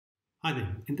Hi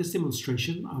there. In this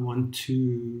demonstration, I want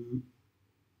to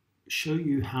show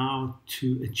you how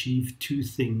to achieve two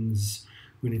things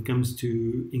when it comes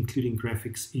to including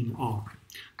graphics in R.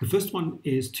 The first one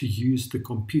is to use the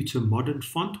computer modern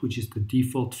font, which is the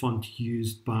default font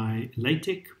used by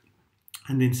LaTeX.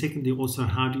 And then secondly, also,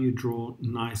 how do you draw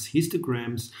nice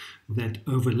histograms that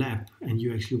overlap and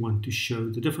you actually want to show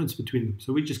the difference between them.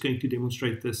 So we're just going to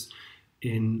demonstrate this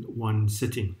in one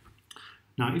sitting.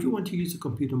 Now, if you want to use the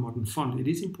computer modern font, it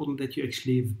is important that you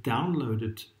actually have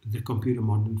downloaded the computer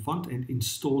modern font and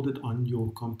installed it on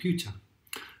your computer.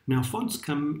 Now, fonts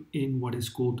come in what is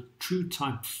called true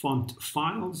type font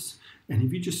files. And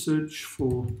if you just search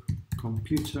for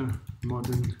computer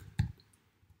modern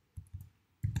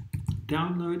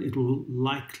download, it will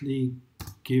likely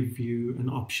give you an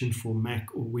option for Mac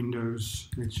or Windows.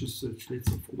 Let's just search, let's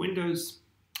say, for Windows.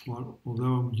 Well,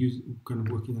 although I'm kind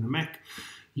of working on a Mac,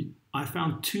 I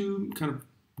found two kind of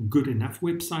good enough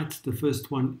websites. The first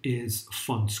one is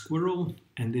Font Squirrel,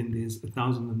 and then there's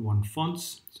 1001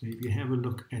 Fonts. So if you have a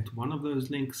look at one of those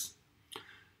links,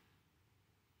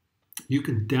 you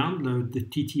can download the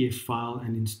TTF file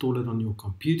and install it on your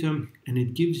computer, and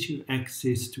it gives you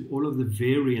access to all of the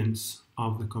variants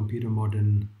of the computer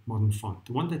modern font.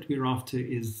 The one that we're after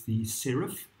is the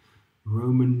serif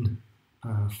Roman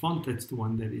font. That's the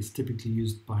one that is typically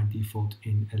used by default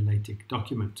in a LaTeX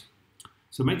document.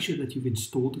 So make sure that you've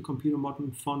installed the computer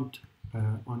modern font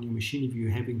on your machine. If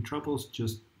you're having troubles,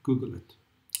 just Google it.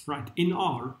 Right, in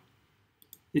R,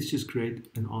 let's just create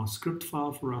an R script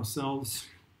file for ourselves.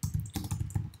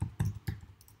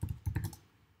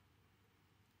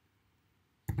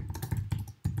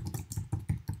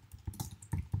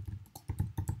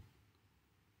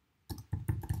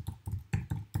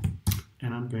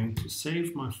 And I'm going to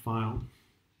save my file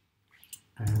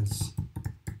as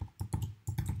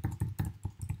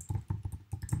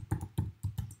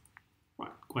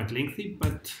quite lengthy,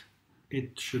 but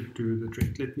it should do the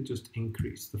trick. Let me just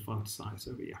increase the font size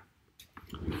over here.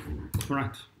 All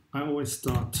right, I always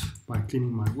start by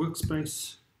cleaning my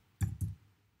workspace.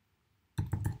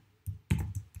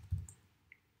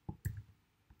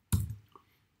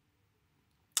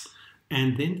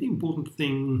 And then the important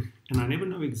thing, and I never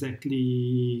know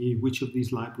exactly which of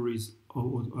these libraries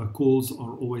or calls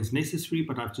are always necessary,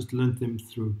 but I've just learned them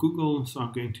through Google, so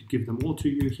I'm going to give them all to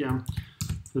you here.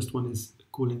 First one is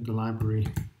calling the library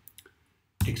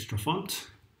extra font,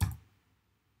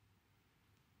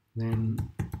 then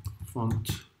font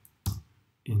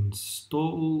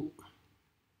install,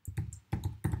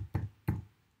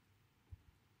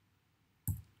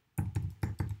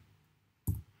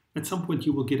 at some point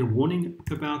you will get a warning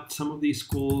about some of these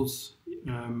calls,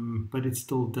 but it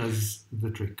still does the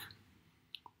trick.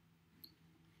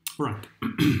 All right.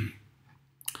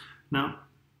 Now,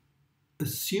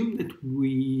 assume that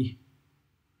we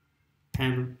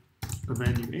have a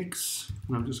value x,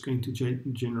 and I'm just going to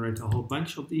generate a whole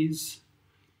bunch of these.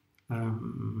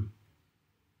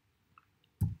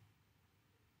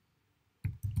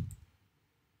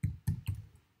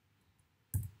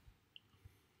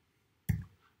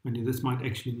 And this might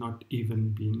actually not even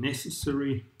be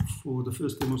necessary for the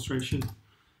first demonstration.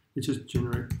 Let's just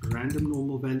generate random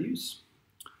normal values.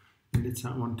 And let's say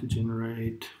I want to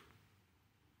generate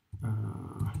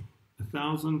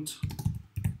 1,000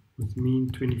 with mean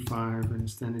 25 and a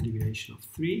standard deviation of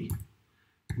 3.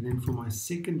 And then for my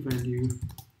second value,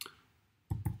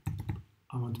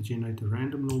 I want to generate a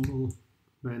random normal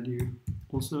value,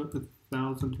 also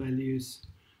 1,000 values.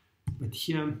 But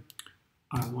here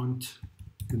I want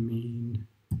the mean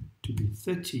to be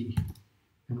 30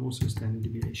 and also standard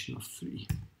deviation of 3.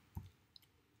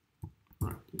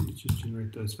 Right, let's just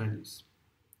generate those values.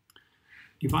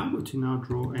 If I were to now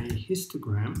draw a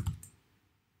histogram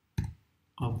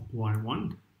of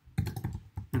y1,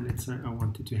 and let's say I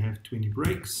wanted to have 20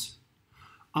 breaks,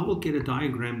 I will get a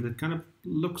diagram that kind of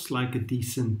looks like a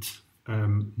decent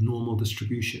normal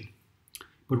distribution.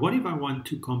 But what if I want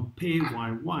to compare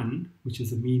y1, which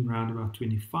is a mean round about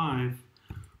 25,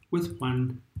 with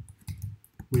one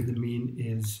where the mean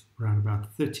is around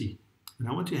about 30. And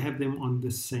I want to have them on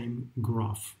the same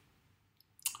graph.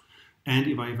 And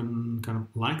if I even kind of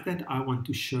like that, I want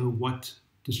to show what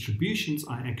distributions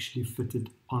I actually fitted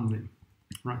on them.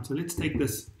 Right, so let's take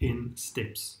this in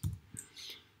steps.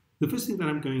 The first thing that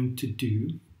I'm going to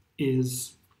do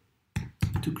is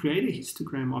to create a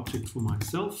histogram object for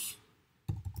myself,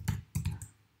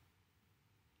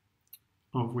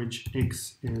 of which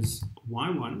x is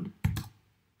y1,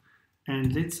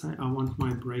 and let's say I want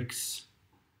my breaks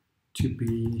to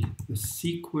be the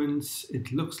sequence.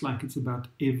 It looks like it's about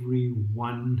every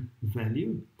one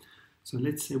value. So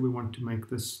let's say we want to make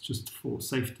this, just for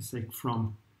safety's sake,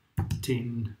 from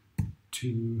 10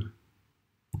 to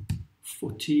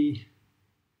 40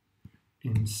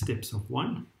 in steps of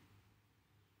 1.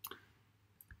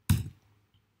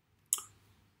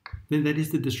 Then that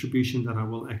is the distribution that I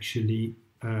will actually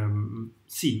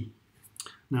see.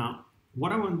 Now,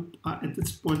 what I want, at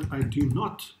this point, I do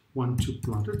not want to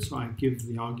plot it, so I give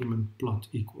the argument plot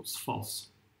equals false.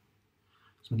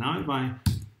 So now if I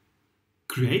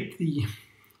create the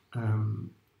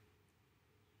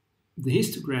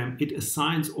histogram, it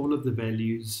assigns all of the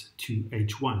values to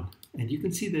H1. And you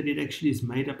can see that it actually is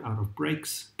made up out of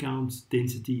breaks, counts,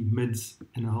 density, mids,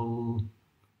 and a whole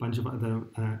bunch of other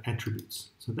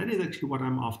attributes. So that is actually what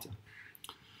I'm after.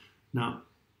 Now,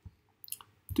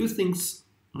 two things.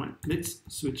 All right, let's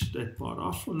switch that part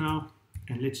off for now,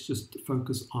 and let's just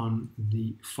focus on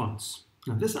the fonts.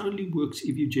 Now, this only works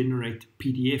if you generate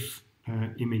PDF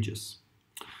images.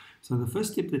 So the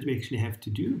first step that we actually have to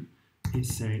do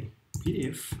is say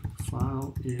PDF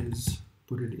file is,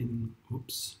 put it in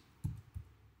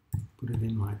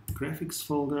my graphics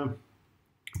folder,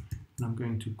 and I'm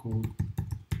going to call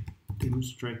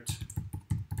demonstrate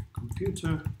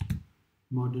computer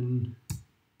modern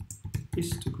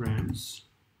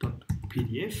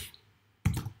histograms.pdf.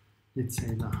 Let's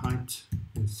say the height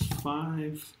is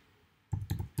 5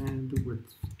 and the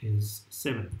width is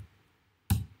 7.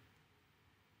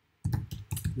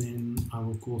 Then I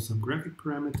will call some graphic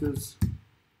parameters.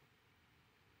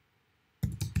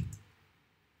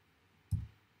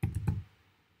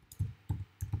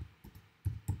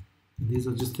 These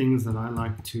are just things that I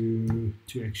like to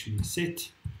actually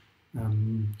set.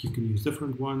 You can use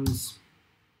different ones.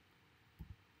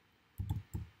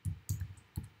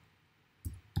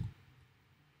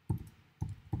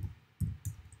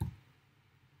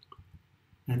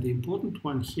 And the important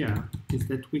one here is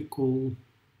that we call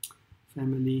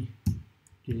family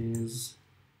is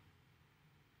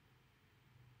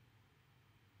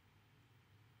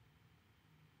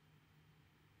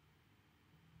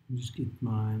just get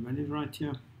my values right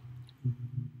here.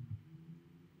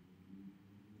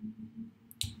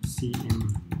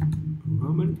 CM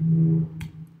Roman.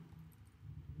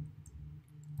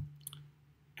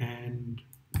 And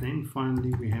then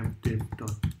finally we have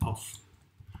dev.off.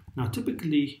 Now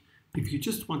typically, if you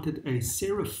just wanted a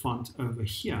serif font over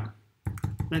here,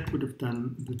 that would have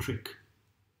done the trick.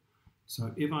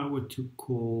 So if I were to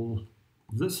call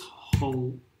this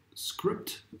whole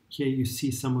script, here you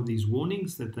see some of these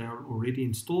warnings that they are already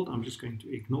installed. I'm just going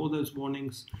to ignore those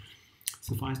warnings.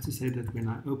 Suffice to say that when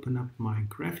I open up my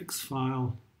graphics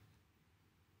file,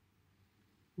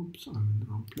 oops, I'm in the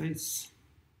wrong place.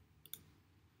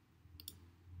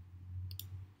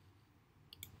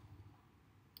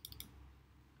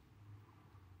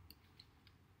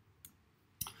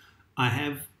 I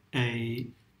have a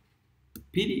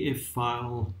PDF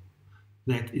file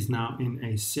that is now in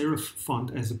a serif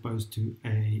font as opposed to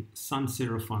a sans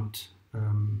serif font,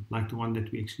 like the one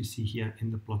that we actually see here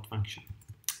in the plot function,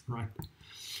 right?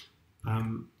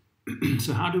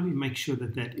 So how do we make sure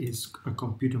that that is a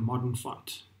computer modern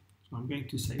font? So I'm going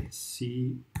to say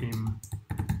CM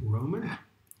Roman.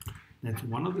 That's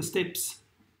one of the steps,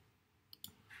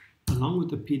 along with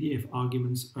the PDF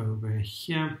arguments over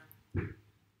here.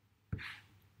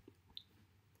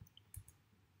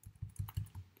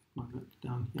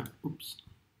 Down here, oops,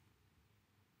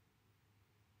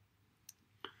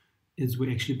 is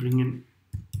we actually bring in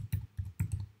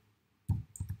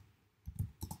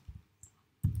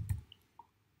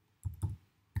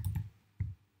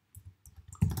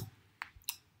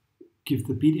give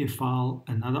the PDF file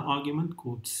another argument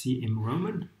called CM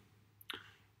Roman,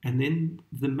 and then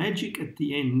the magic at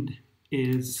the end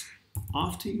is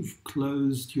after you've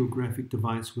closed your graphic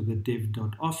device with a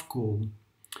dev.off call,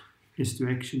 is to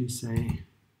actually say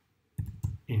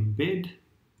embed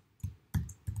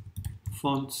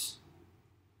fonts,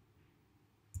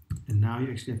 and now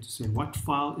you actually have to say what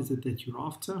file is it that you're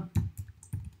after.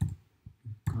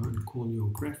 Go and call your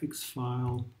graphics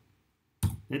file.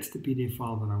 That's the PDF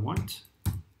file that I want,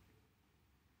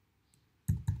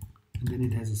 and then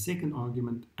it has a second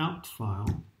argument, out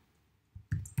file,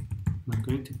 and I'm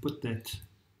going to put that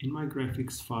in my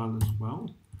graphics file as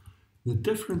well. The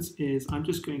difference is I'm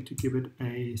just going to give it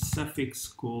a suffix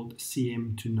called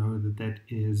CM to know that that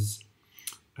is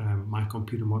my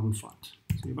computer modern font.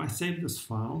 So if I save this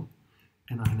file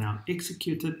and I now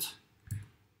execute it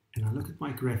and I look at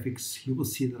my graphics, you will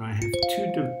see that I have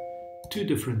two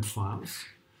different files.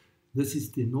 This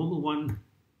is the normal one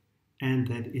and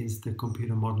that is the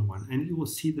computer modern one. And you will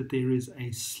see that there is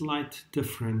a slight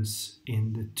difference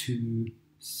in the two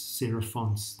serif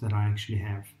fonts that I actually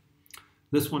have.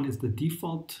 This one is the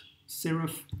default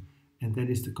serif, and that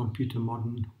is the computer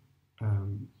modern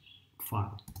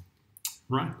file,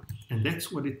 right? And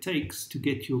that's what it takes to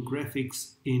get your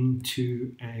graphics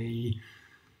into a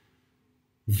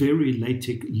very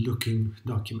LaTeX looking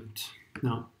document.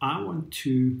 Now, I want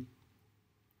to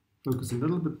focus a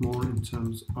little bit more in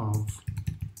terms of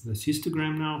this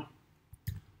histogram now.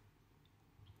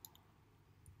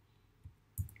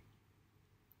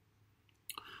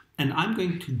 And I'm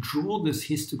going to draw this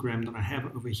histogram that I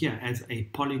have over here as a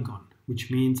polygon, which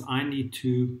means I need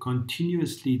to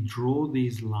continuously draw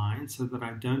these lines so that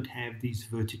I don't have these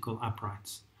vertical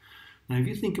uprights. Now, if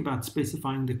you think about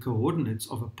specifying the coordinates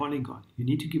of a polygon, you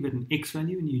need to give it an x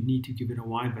value and you need to give it a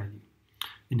y value.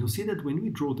 And you'll see that when we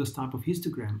draw this type of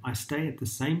histogram, I stay at the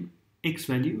same x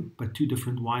value, but two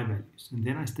different y values. And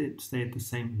then I stay at the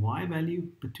same y value,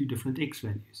 but two different x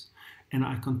values. And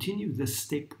I continue this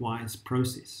stepwise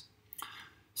process.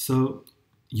 So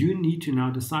you need to now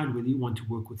decide whether you want to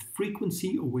work with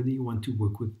frequency or whether you want to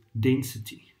work with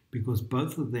density, because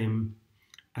both of them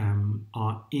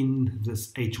are in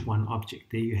this H1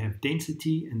 object. There you have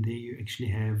density, and there you actually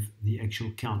have the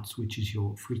actual counts, which is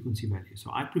your frequency value.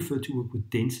 So I prefer to work with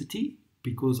density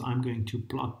because I'm going to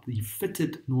plot the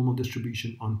fitted normal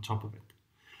distribution on top of it.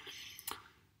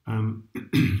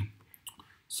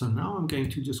 So now I'm going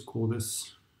to just call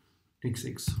this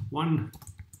XX1,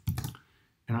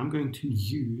 and I'm going to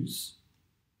use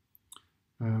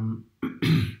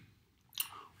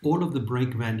all of the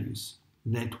break values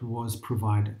that was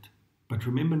provided. But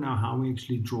remember now how we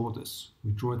actually draw this.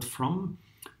 We draw it from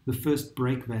the first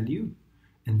break value,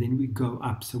 and then we go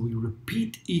up. So we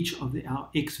repeat each of our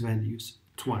x values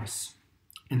twice.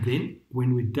 And then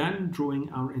when we're done drawing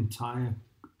our entire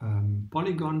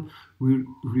polygon, we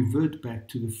revert back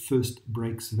to the first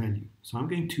breaks value. So I'm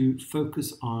going to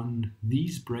focus on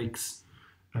these breaks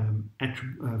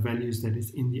values that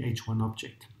is in the H1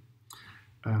 object.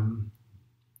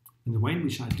 And the way in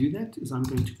which I do that is I'm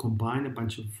going to combine a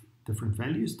bunch of different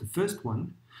values. The first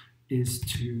one is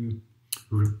to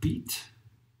repeat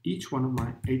each one of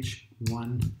my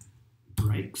H1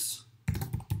 breaks,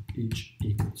 each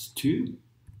equals 2.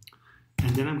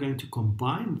 And then I'm going to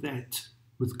combine that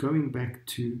with going back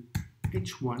to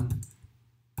H1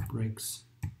 breaks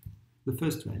the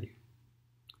first value.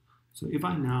 So if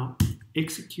I now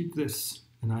execute this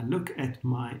and I look at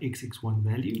my XX1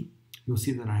 value, you'll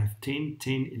see that I have 10,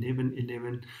 10, 11,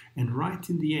 11, and right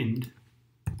in the end,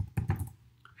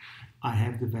 I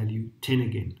have the value 10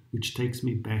 again, which takes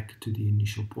me back to the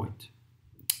initial point.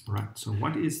 All right, so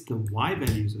what is the y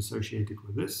values associated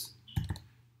with this?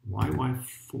 YY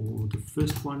for the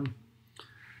first one.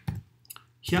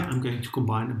 Here I'm going to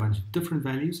combine a bunch of different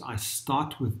values. I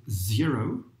start with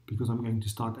 0 because I'm going to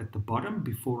start at the bottom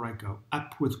before I go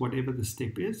up with whatever the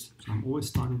step is. So I'm always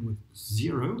starting with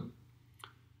 0.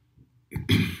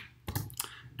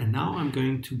 And now I'm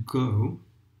going to go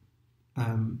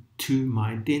to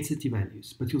my density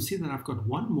values. But you'll see that I've got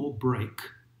one more break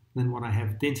than what I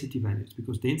have density values,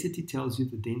 because density tells you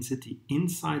the density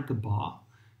inside the bar,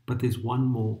 but there's one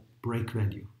more break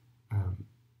value,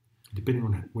 depending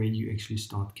on where you actually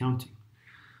start counting.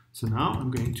 So now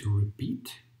I'm going to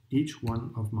repeat each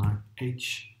one of my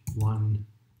H1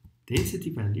 density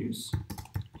values,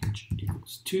 H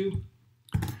equals 2.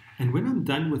 And when I'm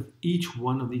done with each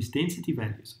one of these density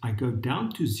values, I go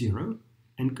down to 0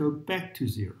 and go back to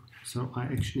 0. So I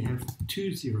actually have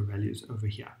 2 0 values over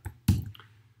here.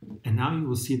 And now you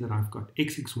will see that I've got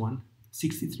XX1,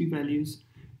 63 values,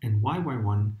 and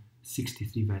YY1,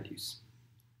 63 values.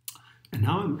 And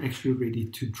now I'm actually ready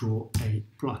to draw a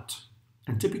plot.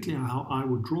 And typically how I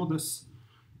would draw this,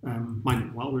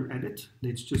 while we're at it,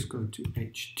 let's just go to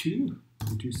H2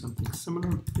 and do something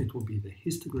similar. It will be the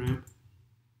histogram.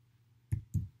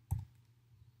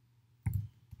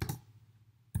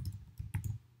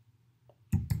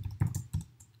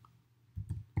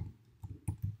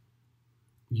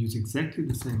 Use exactly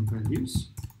the same values.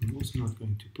 I'm also not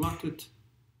going to plot it.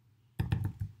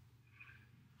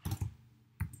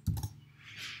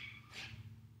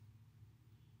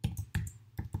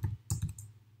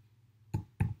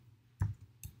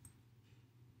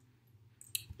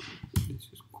 Let's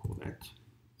just call that.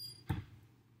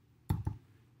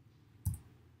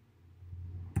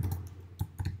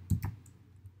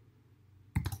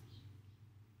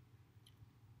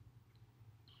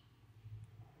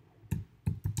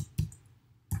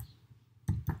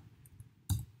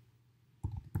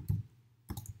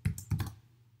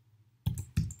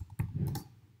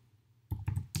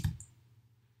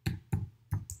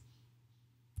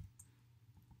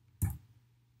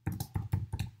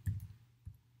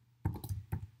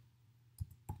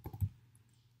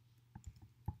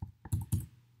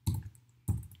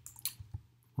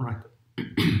 Right.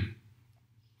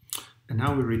 And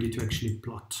now we're ready to actually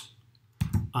plot.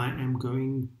 I am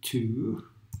going to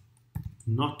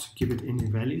not give it any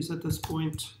values at this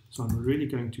point. So I'm really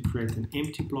going to create an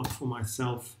empty plot for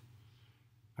myself.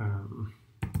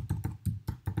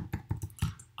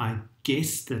 I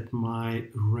guess that my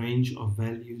range of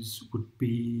values would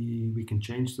be, we can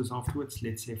change this afterwards,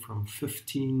 let's say from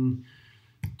 15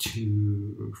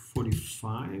 to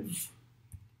 45.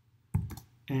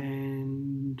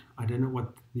 And I don't know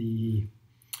what the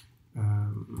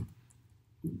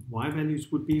y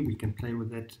values would be. We can play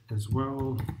with that as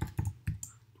well. It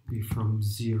would be from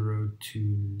 0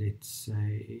 to, let's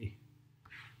say,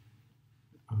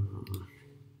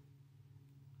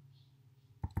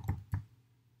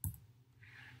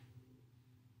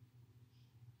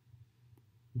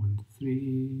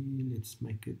 1.3, let's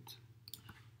make it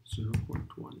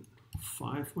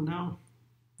 0.15 for now.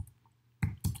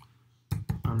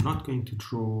 I'm not going to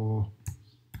draw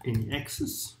any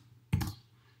axis,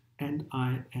 and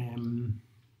I am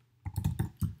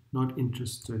not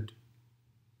interested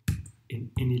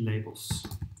in any labels.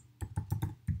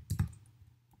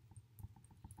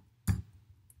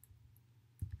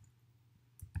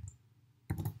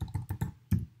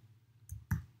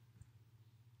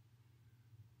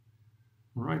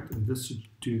 All right, and this should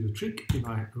do the trick. If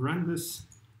I run this,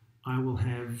 I will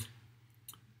have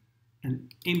an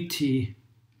empty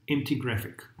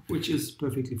graphic, which is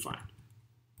perfectly fine.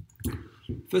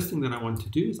 First thing that I want to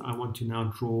do is I want to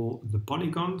now draw the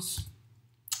polygons,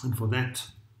 and for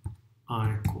that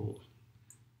I call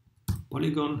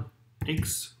polygon.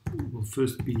 X will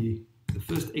first be the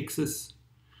first x's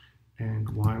and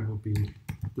y will be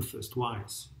the first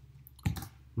y's.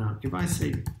 Now if I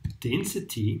say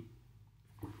density,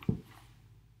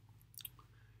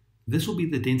 this will be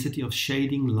the density of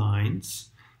shading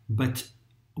lines, but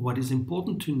what is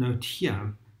important to note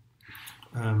here,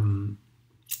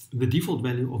 the default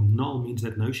value of null means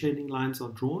that no shading lines are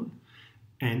drawn,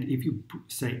 and if you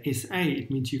say SA, it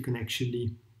means you can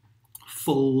actually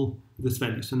fill this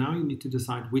value. So now you need to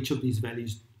decide which of these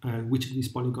values, which of these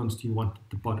polygons do you want at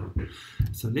the bottom.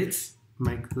 So let's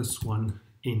make this one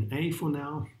NA for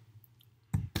now,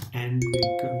 and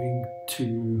we're going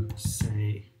to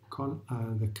say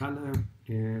the color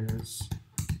is,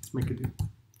 let's make it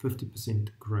 50%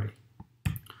 gray.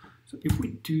 So if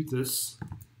we do this,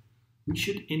 we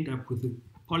should end up with a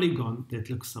polygon that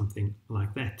looks something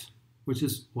like that, which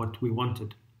is what we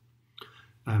wanted.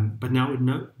 But now we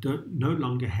no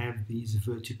longer have these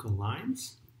vertical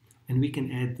lines, and we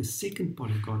can add the second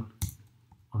polygon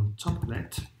on top of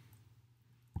that.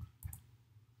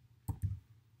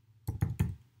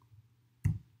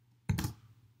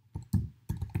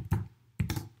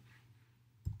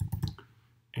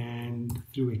 And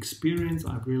through experience,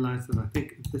 I've realized that I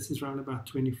think if this is around about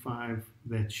 25,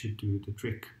 that should do the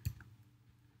trick.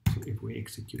 So if we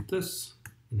execute this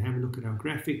and have a look at our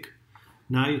graphic,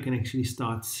 now you can actually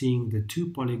start seeing the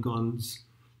two polygons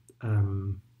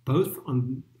both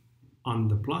on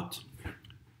the plot.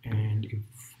 And if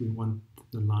we want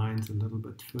the lines a little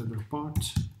bit further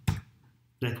apart,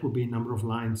 that will be a number of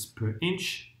lines per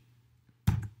inch.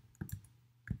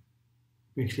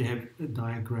 We actually have a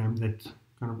diagram that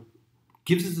kind of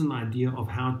gives us an idea of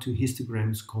how two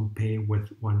histograms compare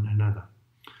with one another.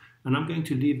 And I'm going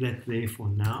to leave that there for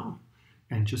now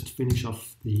and just finish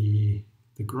off the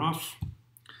graph.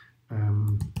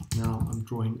 Now I'm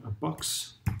drawing a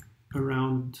box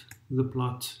around the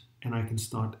plot, and I can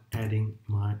start adding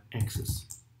my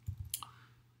axes.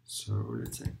 So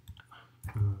let's say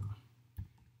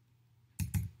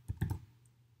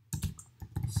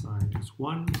side is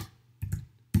 1.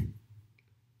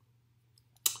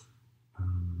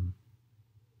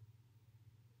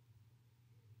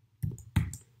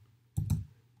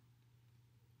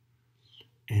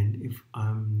 And if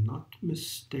I'm not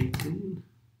mistaken,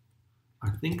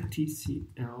 I think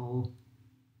TCL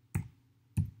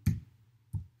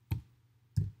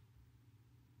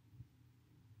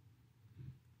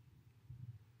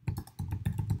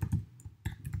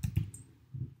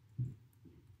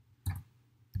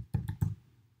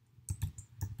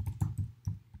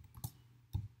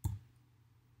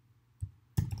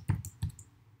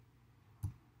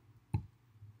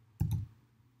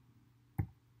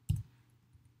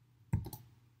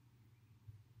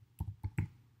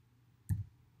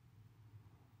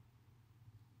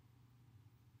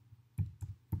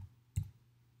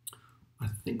I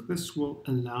think this will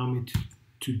allow me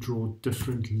to draw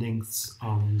different lengths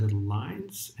of little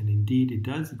lines, and indeed it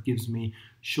does. It gives me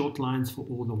short lines for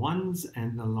all the ones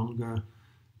and the longer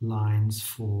lines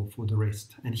for the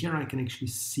rest. And here I can actually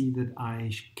see that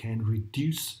I can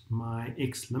reduce my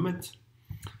X limit,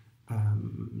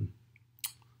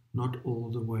 not all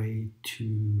the way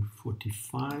to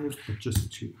 45, but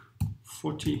just to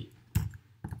 40.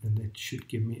 And that should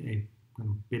give me a kind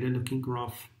of better looking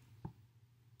graph.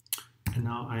 And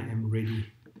now I am ready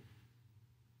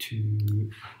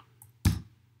to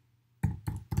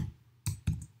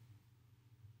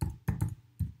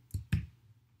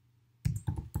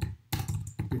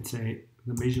let's say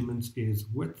the measurements is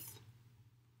width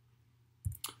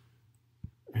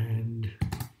and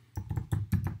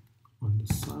on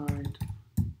the side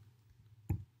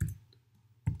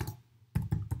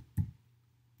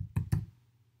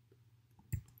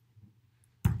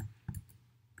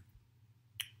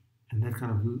and that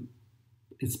kind of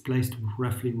is placed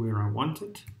roughly where I want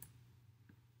it,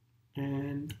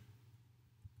 and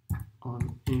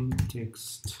on in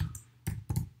text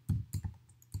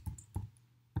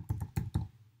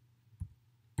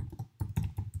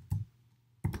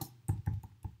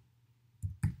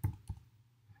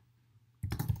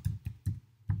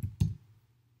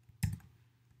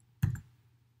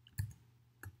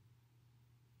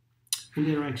and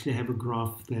there I actually have a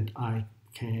graph that I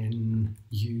can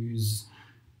use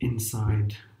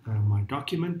inside my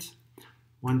document.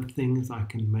 One thing is I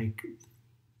can make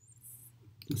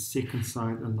the second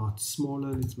side a lot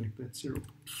smaller. Let's make that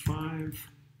 0.5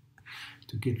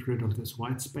 to get rid of this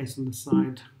white space on the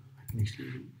side. I can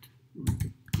actually make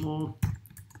it more.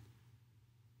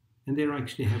 And there I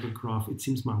actually have a graph. It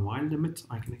seems my Y limit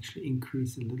I can actually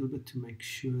increase a little bit to make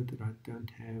sure that I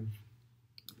don't have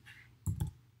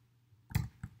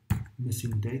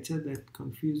missing data that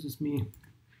confuses me.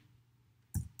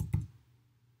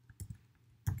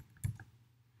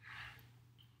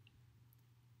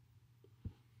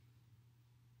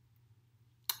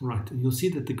 Right, and you'll see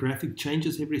that the graphic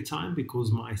changes every time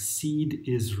because my seed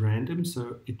is random,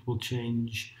 so it will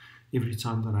change every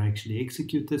time that I actually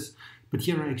execute this. But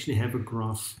here I actually have a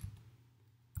graph,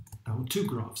 or two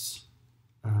graphs.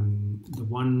 The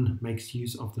one makes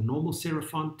use of the normal serif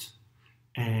font,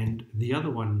 and the other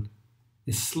one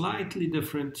is slightly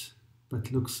different,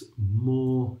 but looks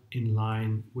more in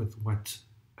line with what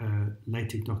a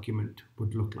LaTeX document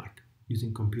would look like,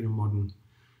 using Computer Modern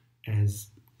as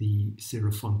the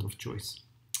serif font of choice.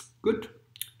 Good.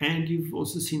 And you've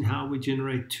also seen how we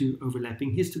generate two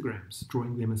overlapping histograms,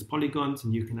 drawing them as polygons,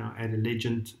 and you can now add a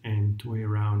legend and toy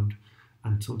around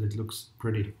until it looks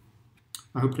pretty.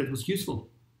 I hope that was useful.